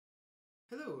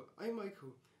Hello, I'm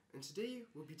Michael, and today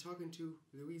we'll be talking to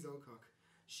Louise Allcock.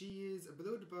 She is a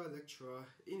below-the-bar lecturer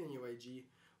in NUIG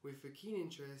with a keen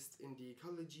interest in the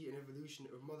ecology and evolution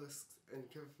of molluscs and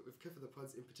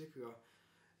cephalopods in particular.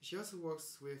 She also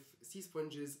works with sea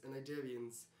sponges and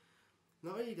cnidarians.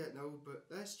 Not only that now, but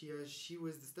last year she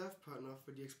was the staff partner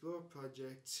for the Explore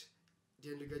project,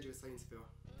 the Undergraduate Science Fair.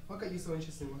 What got you so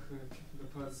interested in working with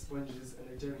cephalopods, sponges and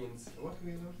cnidarians, and what can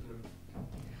we learn from them?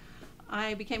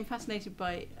 I became fascinated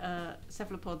by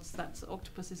cephalopods, that's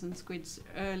octopuses and squids,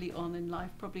 early on in life,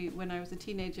 probably when I was a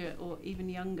teenager or even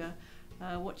younger,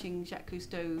 watching Jacques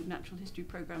Cousteau natural history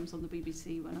programs on the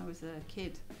BBC when I was a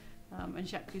kid. And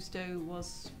Jacques Cousteau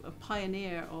was a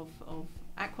pioneer of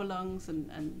aqualungs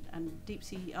and deep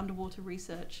sea underwater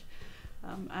research.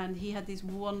 And he had these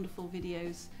wonderful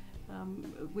videos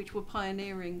which were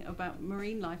pioneering about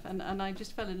marine life, and I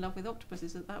just fell in love with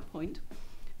octopuses at that point.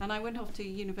 And I went off to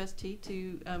university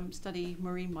to study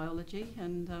marine biology,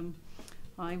 and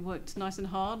I worked nice and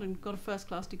hard and got a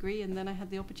first-class degree, and then I had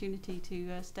the opportunity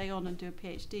to stay on and do a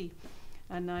PhD.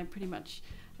 And I pretty much,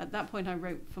 at that point, I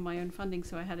wrote for my own funding,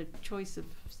 so I had a choice of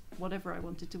whatever I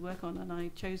wanted to work on, and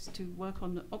I chose to work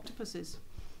on octopuses.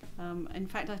 In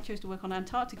fact, I chose to work on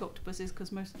Antarctic octopuses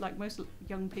because like most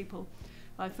young people,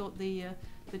 I thought the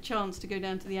chance to go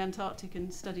down to the Antarctic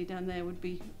and study down there would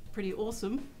be pretty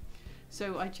awesome.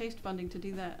 So I chased funding to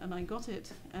do that, and I got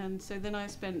it. And so then I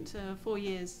spent 4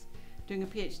 years doing a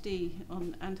PhD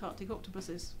on Antarctic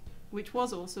octopuses, which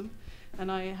was awesome.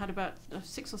 And I had about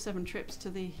 6 or 7 trips to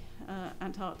the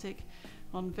Antarctic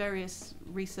on various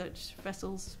research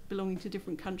vessels belonging to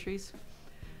different countries.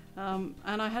 And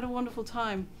I had a wonderful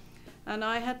time. And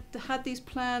I had these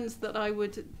plans that I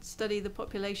would study the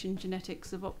population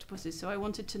genetics of octopuses. So I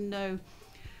wanted to know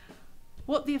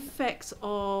what the effects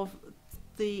of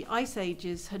the ice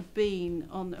ages had been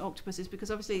on the octopuses, because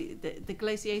obviously the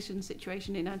glaciation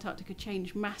situation in Antarctica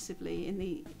changed massively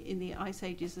in the ice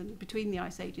ages and between the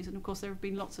ice ages, and of course there have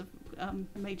been lots of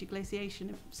major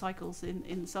glaciation cycles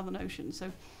in the Southern Ocean,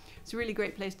 so it's a really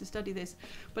great place to study this.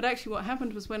 But actually what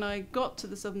happened was, when I got to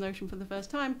the Southern Ocean for the first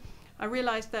time, I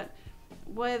realized that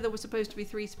where there were supposed to be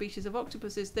 3 species of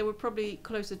octopuses, there were probably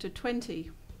closer to 20.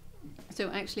 So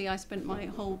actually I spent my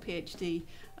whole PhD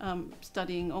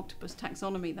studying octopus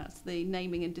taxonomy, that's the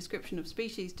naming and description of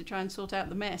species, to try and sort out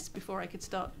the mess before I could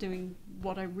start doing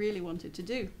what I really wanted to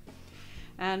do.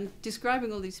 And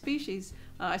describing all these species,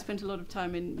 I spent a lot of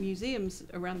time in museums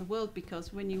around the world,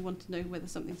 because when you want to know whether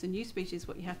something's a new species,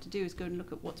 what you have to do is go and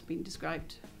look at what's been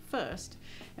described first.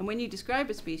 And when you describe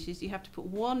a species, you have to put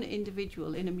one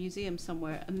individual in a museum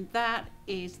somewhere, and that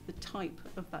is the type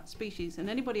of that species. And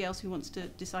anybody else who wants to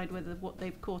decide whether what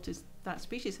they've caught is that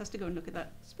species has to go and look at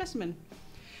that specimen.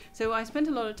 So I spent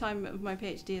a lot of time of my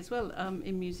PhD as well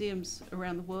in museums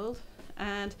around the world.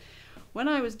 And when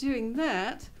I was doing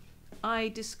that, I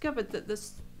discovered that the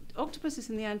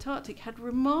octopuses in the Antarctic had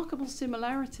remarkable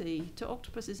similarity to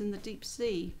octopuses in the deep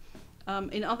sea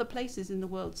in other places in the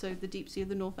world, so the deep sea of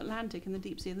the North Atlantic and the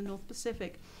deep sea of the North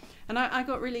Pacific. And I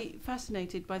got really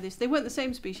fascinated by this. They weren't the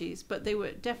same species, but they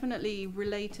were definitely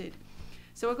related.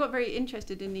 So I got very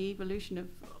interested in the evolution of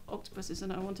octopuses,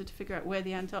 and I wanted to figure out where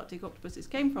the Antarctic octopuses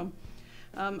came from.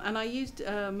 And I used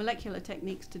molecular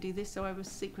techniques to do this, so I was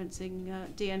sequencing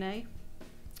DNA.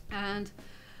 And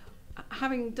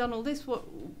having done all this, what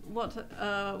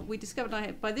we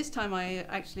discovered, by this time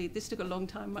this took a long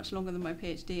time, much longer than my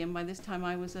PhD, and by this time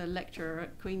I was a lecturer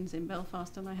at Queen's in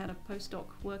Belfast, and I had a postdoc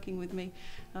working with me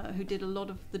who did a lot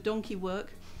of the donkey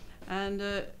work, and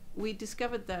we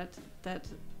discovered that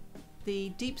the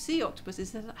deep sea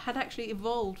octopuses had actually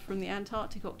evolved from the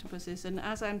Antarctic octopuses, and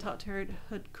as Antarctica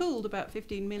had cooled about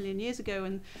 15 million years ago,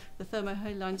 and the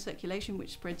thermohaline circulation,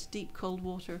 which spreads deep cold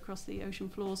water across the ocean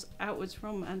floors outwards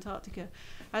from Antarctica,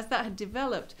 as that had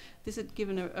developed, this had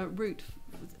given a route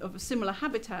of a similar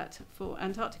habitat for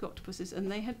Antarctic octopuses,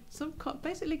 and they had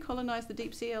basically colonized the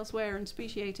deep sea elsewhere and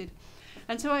speciated.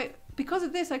 And so because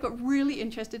of this, I got really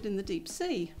interested in the deep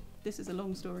sea. This is a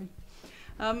long story.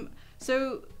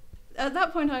 So at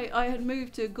that point, I had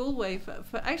moved to Galway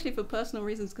for personal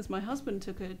reasons, because my husband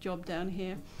took a job down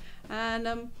here,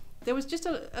 and there was just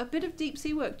a bit of deep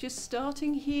sea work just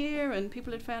starting here, and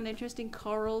people had found interesting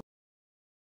corals.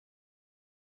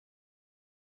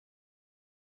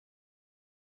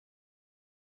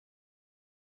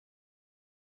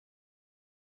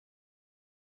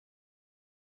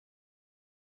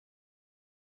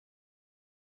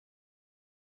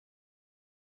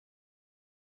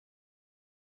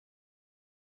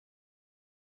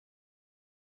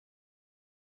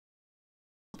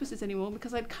 Anymore,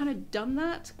 because I'd kind of done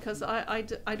that, because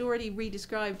I'd already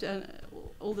re-described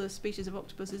all the species of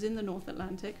octopuses in the North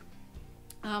Atlantic.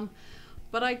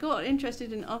 But I got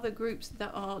interested in other groups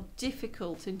that are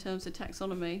difficult in terms of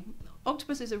taxonomy.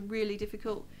 Octopuses are really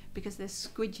difficult because they're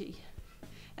squidgy.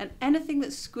 And anything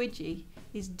that's squidgy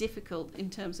is difficult in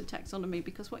terms of taxonomy,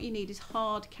 because what you need is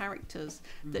hard characters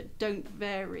that don't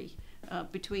vary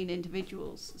between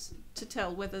individuals to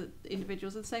tell whether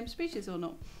individuals are the same species or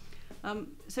not.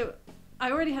 So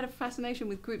I already had a fascination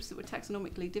with groups that were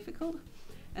taxonomically difficult,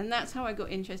 and that's how I got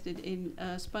interested in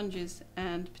sponges,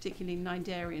 and particularly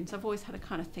cnidarians. I've always had a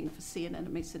kind of thing for sea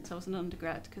anemones since I was an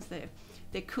undergrad, because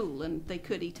they're cool and they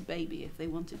could eat a baby if they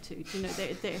wanted to. You know,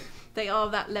 they are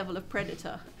that level of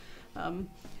predator.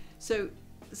 So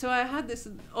I had this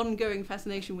ongoing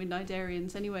fascination with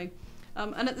cnidarians anyway.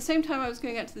 And at the same time I was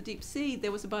going out to the deep sea,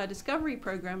 there was a biodiscovery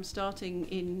program starting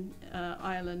in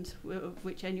Ireland,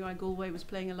 which NUIG Galway was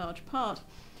playing a large part.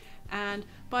 And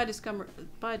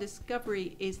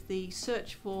biodiscovery is the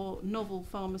search for novel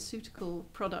pharmaceutical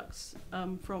products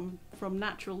from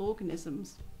natural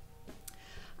organisms.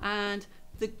 And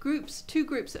the two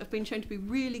groups that have been shown to be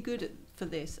really good for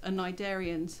this are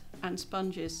cnidarians and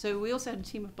sponges. So we also had a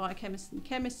team of biochemists and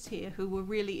chemists here who were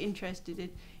really interested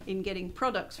in getting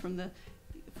products from the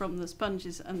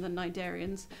sponges and the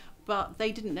cnidarians, but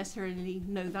they didn't necessarily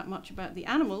know that much about the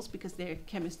animals because they're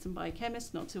chemists and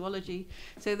biochemists, not zoology.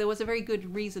 So there was a very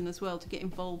good reason as well to get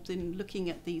involved in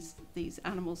looking at these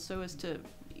animals, so as to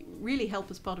really help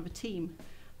as part of a team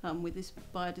with this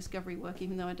biodiscovery work,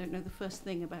 even though I don't know the first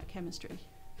thing about chemistry.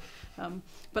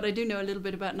 But I do know a little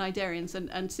bit about cnidarians,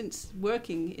 and since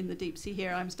working in the deep sea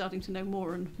here, I'm starting to know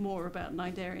more and more about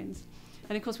cnidarians.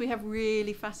 And of course we have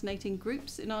really fascinating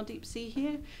groups in our deep sea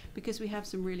here, because we have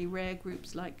some really rare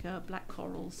groups like black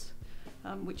corals,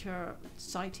 which are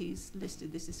CITES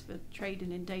listed. This is for trade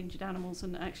in endangered animals,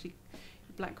 and actually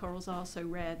black corals are so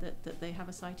rare that they have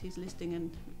a CITES listing.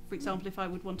 And for example, if I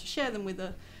would want to share them with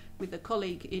a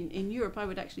colleague in Europe, I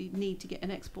would actually need to get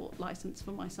an export license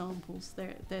for my samples.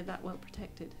 They're that well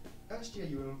protected. Last year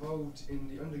you were involved in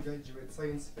the Undergraduate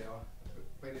Science Fair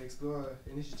by the Explorer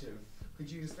initiative. Could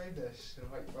you describe that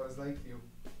and what it was like for you?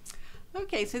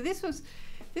 Okay, so this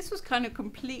was kind of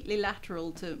completely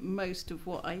lateral to most of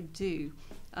what I do,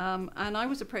 and I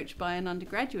was approached by an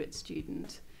undergraduate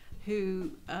student,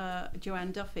 who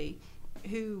Joanne Duffy,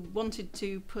 who wanted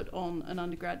to put on an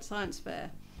undergrad science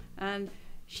fair, and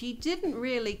she didn't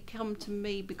really come to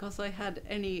me because I had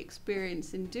any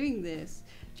experience in doing this.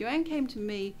 Joanne came to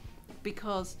me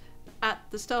because at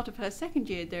the start of her second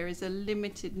year, there is a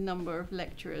limited number of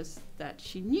lecturers that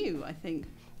she knew, I think.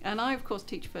 And I, of course,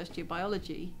 teach first year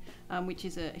biology, which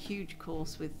is a huge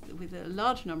course with a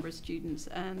large number of students.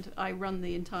 And I run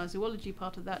the entire zoology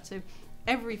part of that. So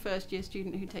every first year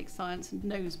student who takes science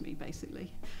knows me,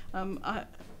 basically.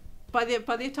 By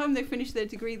the time they finish their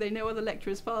degree, they know other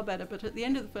lecturers far better. But at the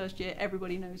end of the first year,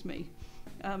 everybody knows me.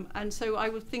 And so I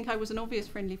would think I was an obvious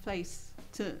friendly face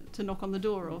to knock on the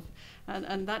door of,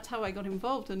 and that's how I got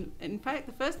involved. And in fact,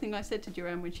 the first thing I said to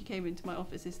Joanne when she came into my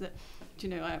office is that, do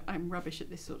you know, I'm rubbish at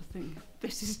this sort of thing.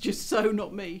 This is just so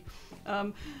not me.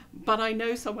 But I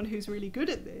know someone who's really good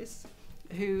at this,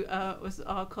 who was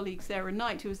our colleague Sarah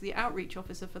Knight, who was the outreach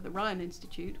officer for the Ryan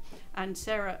Institute. And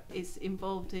Sarah is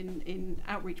involved in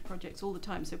outreach projects all the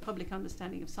time, so public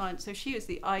understanding of science. So she is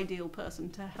the ideal person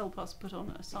to help us put on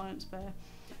a science fair.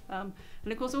 And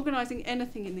of course, organising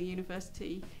anything in the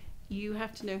university, you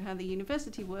have to know how the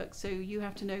university works. So you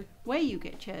have to know where you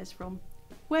get chairs from,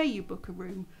 where you book a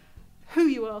room, who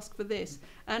you ask for this.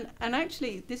 And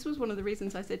actually, this was one of the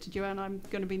reasons I said to Joanne, I'm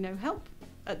going to be no help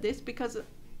at this, because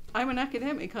I'm an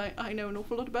academic. I know an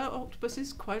awful lot about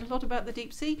octopuses, quite a lot about the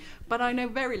deep sea, but I know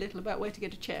very little about where to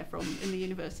get a chair from in the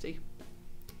university.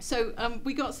 So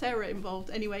we got Sarah involved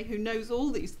anyway, who knows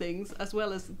all these things, as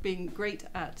well as being great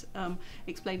at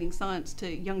explaining science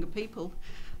to younger people.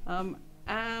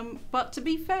 But to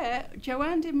be fair,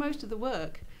 Joanne did most of the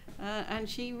work, and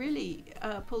she really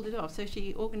pulled it off. So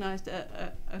she organised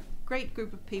a great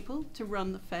group of people to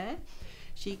run the fair.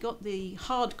 She got the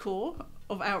hardcore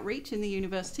of outreach in the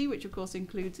university, which of course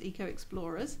includes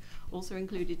eco-explorers, also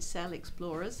included cell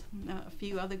explorers, a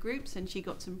few other groups, and she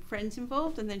got some friends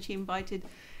involved, and then she invited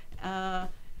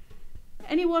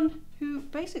anyone who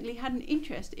basically had an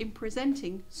interest in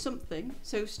presenting something.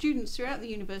 So students throughout the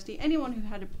university, anyone who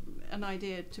had an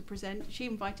idea to present, she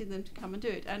invited them to come and do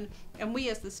it. And we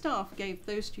as the staff gave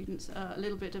those students a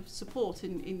little bit of support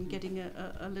in getting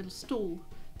a little stall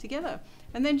together.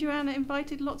 And then Joanna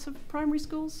invited lots of primary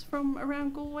schools from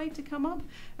around Galway to come up,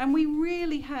 and we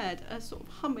really had a sort of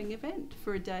humming event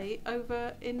for a day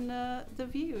over in the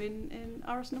View in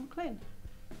Arsenal Glen.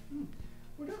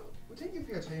 Well, thank you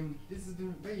for your time. This has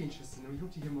been very interesting and we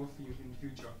hope to hear more from you in the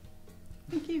future.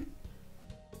 Thank you.